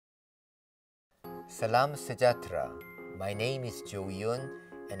Salam Sejahtera. My name is Joe Yun,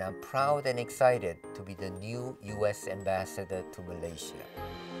 and I'm proud and excited to be the new U.S. Ambassador to Malaysia.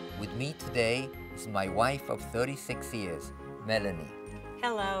 With me today is my wife of 36 years, Melanie.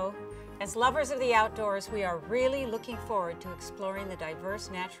 Hello. As lovers of the outdoors, we are really looking forward to exploring the diverse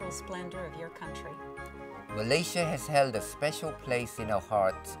natural splendor of your country. Malaysia has held a special place in our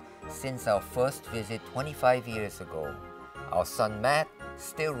hearts since our first visit 25 years ago. Our son Matt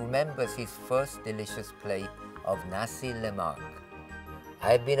still remembers his first delicious plate of nasi lemak.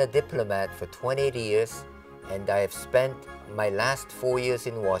 I have been a diplomat for 28 years, and I have spent my last 4 years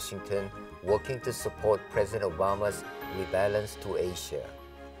in Washington working to support President Obama's rebalance to Asia.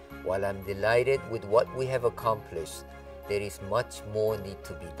 While I'm delighted with what we have accomplished, there is much more need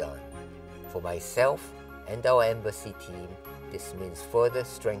to be done. For myself and our embassy team, this means further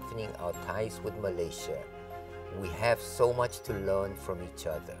strengthening our ties with Malaysia. We have so much to learn from each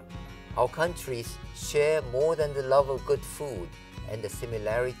other. Our countries share more than the love of good food and the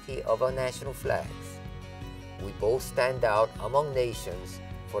similarity of our national flags. We both stand out among nations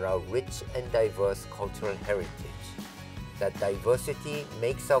for our rich and diverse cultural heritage. That diversity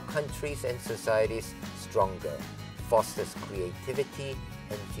makes our countries and societies stronger, fosters creativity,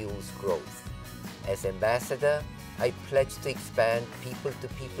 and fuels growth. As ambassador, I pledge to expand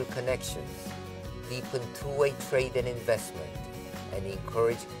people-to-people connections, deepen two-way trade and investment, and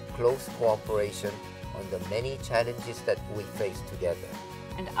encourage close cooperation on the many challenges that we face together.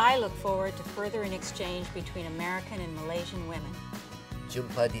 And I look forward to furthering exchange between American and Malaysian women.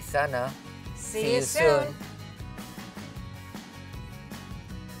 Jumpa di sana. See you soon.